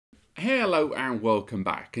Hello and welcome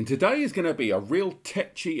back, and today is going to be a real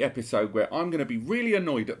tetchy episode where I'm going to be really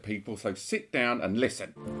annoyed at people, so sit down and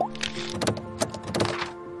listen.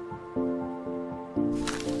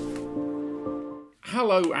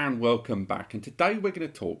 Hello and welcome back, and today we're going to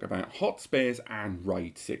talk about hot spares and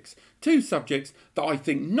RAID 6. Two subjects that I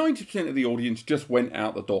think 90% of the audience just went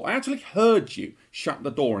out the door. I actually heard you shut the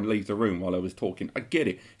door and leave the room while I was talking. I get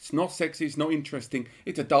it. It's not sexy, it's not interesting.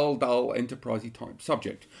 It's a dull, enterprisey type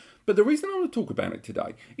subject. But the reason I want to talk about it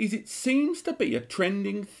today is it seems to be a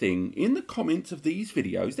trending thing in the comments of these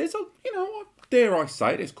videos. There's dare I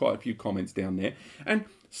say it, there's quite a few comments down there. And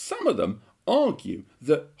some of them argue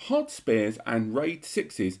that hot spares and RAID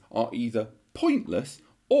 6s are either pointless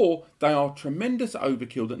or they are tremendous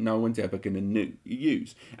overkill that no one's ever going to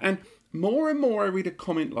use. And more I read a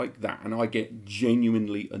comment like that and I get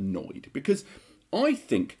genuinely annoyed, because I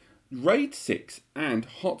think RAID 6 and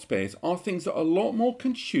hot spares are things that a lot more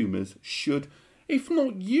consumers should, if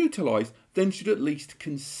not utilise, then should at least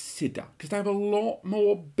consider, because they have a lot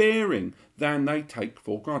more bearing than they take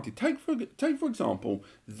for granted. Take for example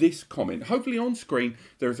this comment. Hopefully on screen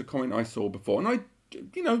there is a comment I saw before, and I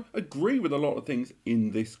agree with a lot of things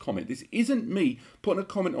in this comment. This isn't me putting a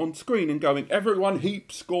comment on screen and going, everyone heap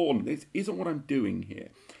scorn. This isn't what I'm doing here.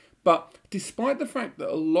 But despite the fact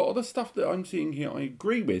that a lot of the stuff that I'm seeing here I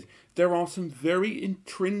agree with, there are some very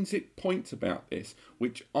intrinsic points about this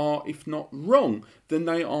which are, if not wrong, then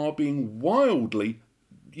they are being wildly,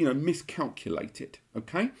 miscalculated.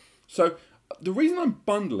 Okay? So the reason I'm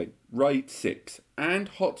bundling RAID 6 and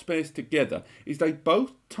hot spares together is they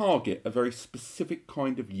both target a very specific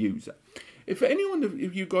kind of user. If anyone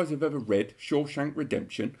of you guys have ever read Shawshank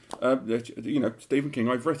Redemption, Stephen King,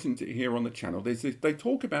 I've written it here on the channel. They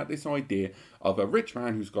talk about this idea of a rich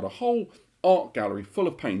man who's got a whole art gallery full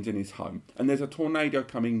of paintings in his home, and there's a tornado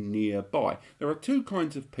coming nearby. There are two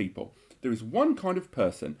kinds of people. There is one kind of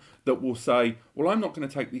person that will say, well, I'm not going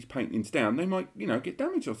to take these paintings down. They might, get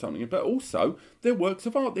damaged or something. But also, they're works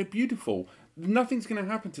of art. They're beautiful. Nothing's going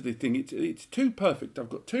to happen to this thing. It's too perfect. I've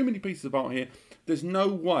got too many pieces of art here. There's no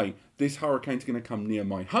way this hurricane's going to come near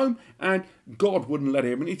my home, and God wouldn't let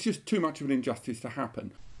it. I mean, it's just too much of an injustice to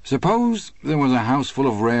happen. Suppose there was a house full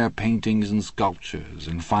of rare paintings and sculptures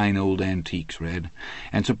and fine old antiques, Red,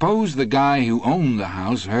 and suppose the guy who owned the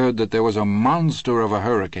house heard that there was a monster of a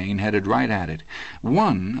hurricane headed right at it.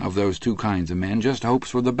 One of those two kinds of men just hopes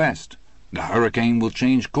for the best. The hurricane will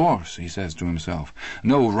change course, he says to himself.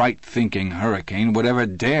 No right-thinking hurricane would ever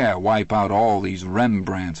dare wipe out all these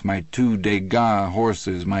Rembrandts, my two Degas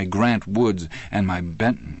horses, my Grant Woods, and my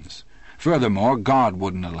Bentons. Furthermore, God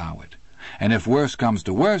wouldn't allow it. And if worse comes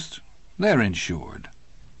to worst, they're insured.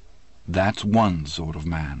 That's one sort of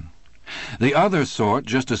man. The other sort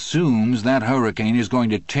just assumes that hurricane is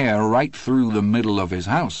going to tear right through the middle of his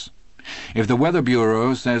house. If the Weather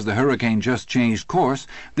Bureau says the hurricane just changed course,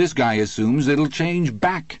 this guy assumes it'll change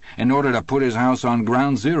back in order to put his house on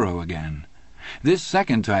ground zero again. This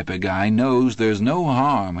second type of guy knows there's no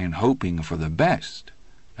harm in hoping for the best,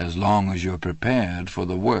 as long as you're prepared for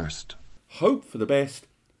the worst. Hope for the best,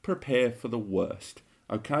 prepare for the worst.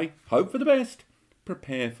 Okay? Hope for the best,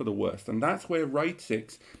 prepare for the worst. And that's where RAID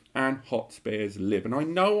 6 and hot spares live. And I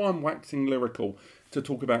know I'm waxing lyrical to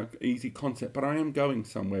talk about easy concept, but I am going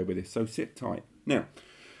somewhere with this, so sit tight. Now,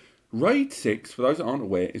 RAID 6, for those that aren't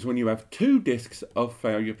aware, is when you have two disks of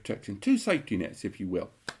failure protection, two safety nets, if you will.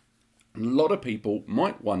 A lot of people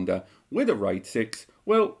might wonder, with a RAID 6,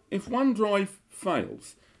 well, if one drive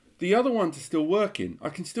fails, the other ones are still working. I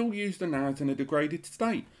can still use the NAS in a degraded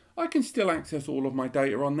state. I can still access all of my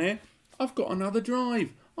data on there. I've got another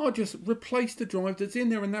drive. I'll just replace the drive that's in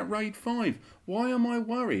there in that RAID 5. Why am I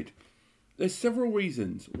worried? There's several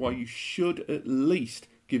reasons why you should at least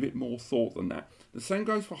give it more thought than that. The same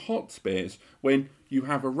goes for hot spares. When you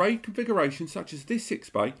have a RAID configuration such as this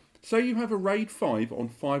 6-bay, say you have a RAID 5 on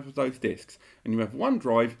 5 of those disks, and you have one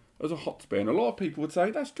drive as a hot spare, and a lot of people would say,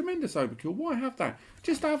 that's tremendous overkill, why have that?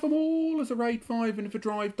 Just have them all as a RAID 5, and if a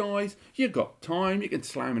drive dies, you've got time, you can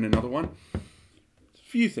slam in another one.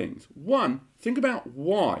 Few things. One, think about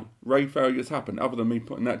why RAID failures happen, other than me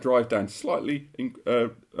putting that drive down slightly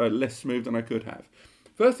less smooth than I could have.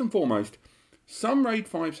 First and foremost, some RAID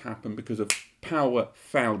 5s happen because of power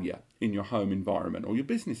failure in your home environment or your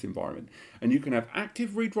business environment. And you can have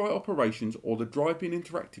active read-write operations or the drive being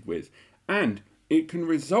interacted with, and it can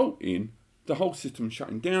result in the whole system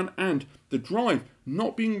shutting down and the drive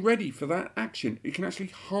not being ready for that action. It can actually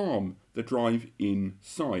harm the drive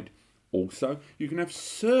inside. Also, you can have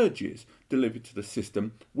surges delivered to the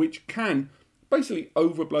system which can basically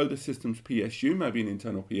overblow the system's PSU, maybe an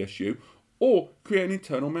internal PSU, or create an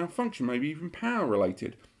internal malfunction, maybe even power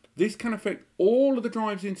related. this can affect all of the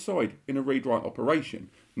drives inside in a read-write operation.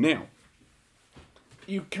 Now,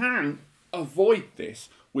 you can avoid this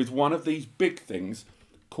with one of these big things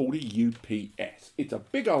called a UPS. It's a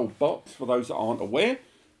big old box, for those that aren't aware,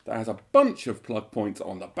 that has a bunch of plug points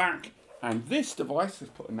on the back, and this device is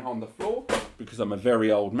put now on the floor because I'm a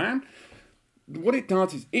very old man. What it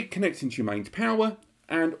does is it connects into your mains power,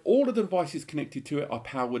 and all of the devices connected to it are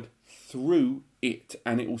powered through it,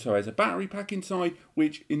 and it also has a battery pack inside,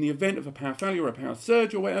 which in the event of a power failure or a power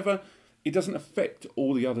surge or whatever, it doesn't affect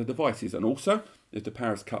all the other devices. And also, if the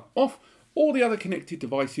power is cut off, all the other connected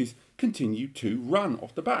devices continue to run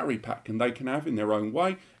off the battery pack, and they can have in their own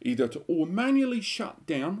way either to all manually shut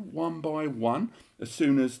down one by one as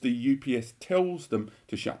soon as the UPS tells them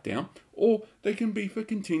to shut down, or they can be for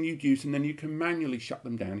continued use and then you can manually shut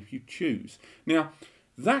them down if you choose. Now,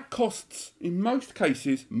 that costs, in most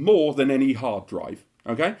cases, more than any hard drive,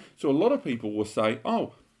 okay? So a lot of people will say,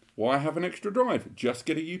 oh, why have an extra drive? Just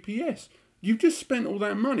get a UPS. You've just spent all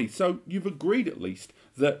that money, so you've agreed at least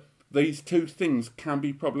that these two things can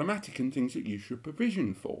be problematic and things that you should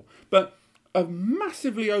provision for. But a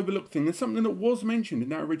massively overlooked thing, and something that was mentioned in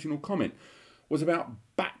that original comment, was about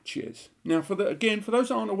batches. Now, for those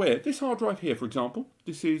that aren't aware, this hard drive here, for example,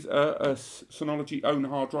 this is a Synology own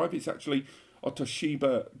hard drive. It's actually a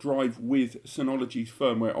Toshiba drive with Synology's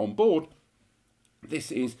firmware on board.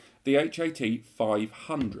 This is the HAT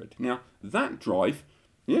 500. Now, that drive,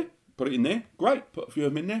 yeah, put it in there, great, put a few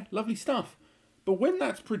of them in there, lovely stuff. But when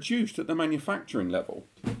that's produced at the manufacturing level,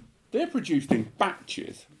 they're produced in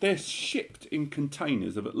batches. They're shipped in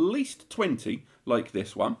containers of at least 20, like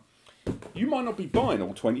this one. You might not be buying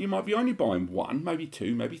all 20, you might be only buying one, maybe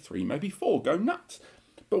two, maybe three, maybe four, go nuts.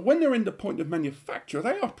 But when they're in the point of manufacture,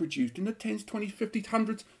 they are produced in the 10s, 20s, 50s,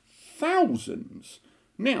 100s, thousands.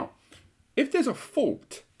 Now, if there's a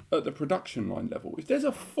fault at the production line level, if there's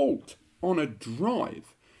a fault on a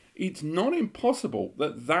drive, it's not impossible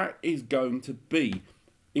that that is going to be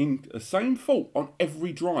in the same fault on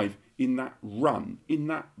every drive in that run, in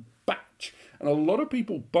that batch. And a lot of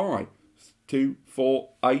people buy 2, 4,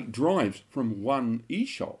 8 drives from one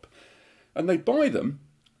eShop, and they buy them,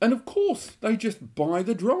 and of course they just buy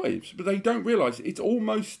the drives, but they don't realise it's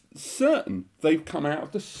almost certain they've come out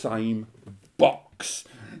of the same box.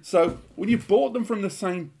 So when you bought them from the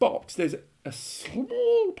same box, there's a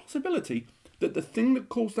small possibility that the thing that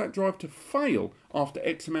caused that drive to fail after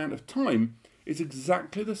X amount of time is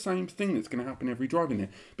exactly the same thing that's going to happen every drive in there.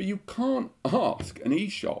 But you can't ask an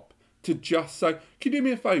eShop to just say, can you do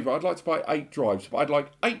me a favour, I'd like to buy 8 drives, but I'd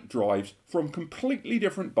like 8 drives from completely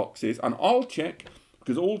different boxes, and I'll check,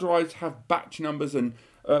 because all drives have batch numbers and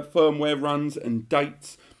firmware runs and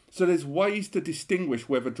dates, so there's ways to distinguish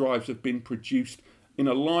whether drives have been produced in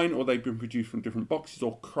a line or they've been produced from different boxes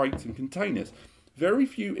or crates and containers. Very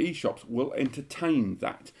few eShops will entertain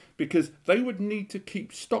that, because they would need to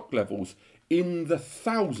keep stock levels in the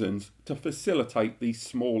thousands to facilitate these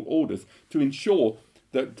small orders, to ensure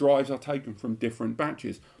that drives are taken from different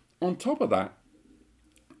batches. On top of that,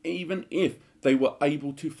 even if they were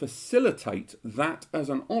able to facilitate that as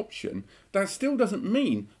an option, that still doesn't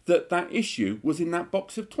mean that that issue was in that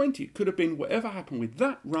box of 20. It could have been whatever happened with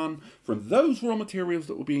that run from those raw materials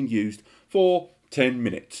that were being used for 10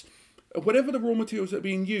 minutes. Whatever the raw materials that are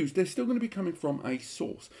being used, they're still going to be coming from a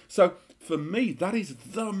source. So for me, that is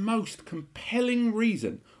the most compelling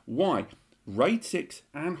reason why RAID 6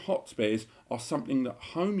 and hot spares are something that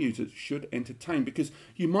home users should entertain, because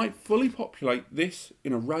you might fully populate this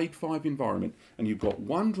in a RAID 5 environment and you've got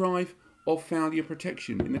one drive of failure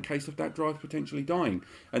protection in the case of that drive potentially dying.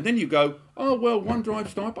 And then you go, oh well, one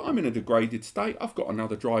drive's died, but I'm in a degraded state, I've got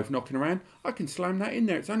another drive knocking around, I can slam that in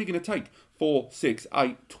there. It's only going to take 4, 6,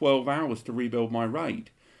 8, 12 hours to rebuild my RAID.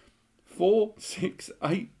 4, 6,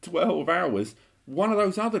 8, 12 hours, one of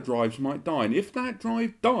those other drives might die. And if that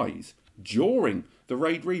drive dies during the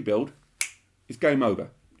RAID rebuild, it's game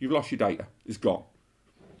over. You've lost your data. It's gone.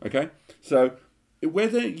 Okay? So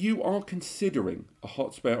whether you are considering a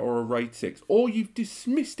hot spare or a RAID 6, or you've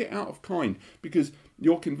dismissed it out of kind because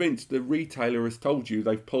you're convinced the retailer has told you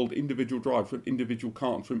they've pulled individual drives from individual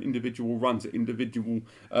cartons, from individual runs at individual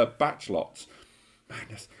batch lots,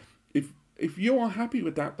 madness. If you are happy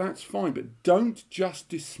with that, that's fine, but don't just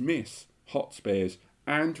dismiss hot spares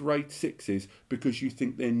and RAID 6s because you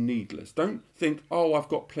think they're needless. Don't think, oh, I've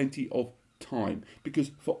got plenty of time, because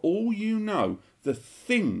for all you know, the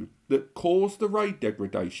thing that caused the RAID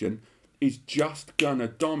degradation is just gonna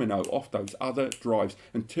domino off those other drives,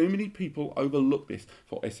 and too many people overlook this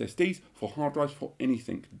for SSDs, for hard drives, for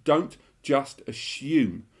anything. Don't just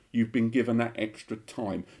assume you've been given that extra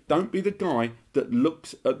time. Don't be the guy that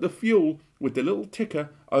looks at the fuel with the little ticker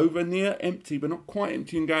over near empty but not quite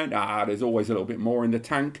empty and going, there's always a little bit more in the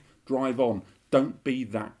tank, drive on. Don't be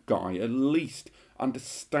that guy. At least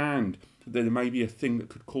understand that there may be a thing that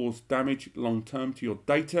could cause damage long term to your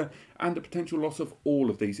data and the potential loss of all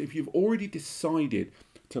of these. If you've already decided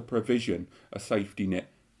to provision a safety net,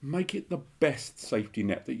 make it the best safety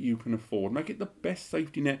net that you can afford. Make it the best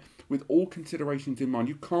safety net with all considerations in mind.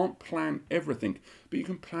 You can't plan everything, but you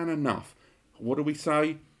can plan enough. What do we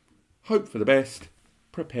say? Hope for the best,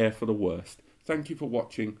 prepare for the worst. Thank you for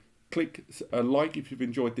watching. Click a like if you've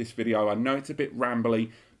enjoyed this video. I know it's a bit rambly,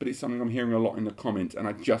 but it's something I'm hearing a lot in the comments, and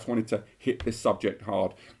I just wanted to hit this subject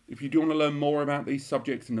hard. If you do want to learn more about these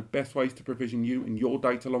subjects and the best ways to provision you and your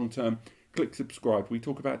data long term, click subscribe. We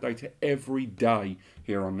talk about data every day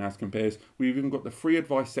here on NAS Compares. We've even got the free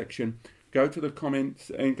advice section. Go to the comments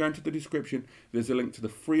and go into the description. There's a link to the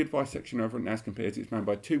free advice section over at NAS Compares. It's manned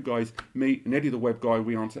by two guys, me and Eddie the web guy.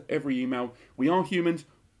 We answer every email. We are humans,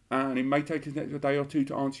 and it may take us an extra day or two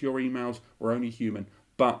to answer your emails. We're only human,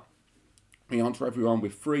 but we answer everyone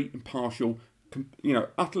with free, impartial,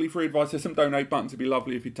 utterly free advice. There's some donate buttons. It'd be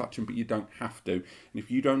lovely if you touch them, but you don't have to. And if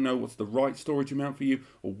you don't know what's the right storage amount for you,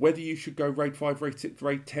 or whether you should go RAID 5, RAID 6,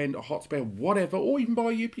 RAID 10, a hot spare, whatever, or even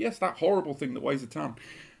buy a UPS, that horrible thing that weighs a ton,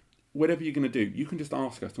 whatever you're going to do, you can just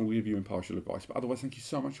ask us and we'll give you impartial advice. But otherwise, thank you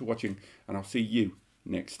so much for watching, and I'll see you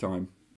next time.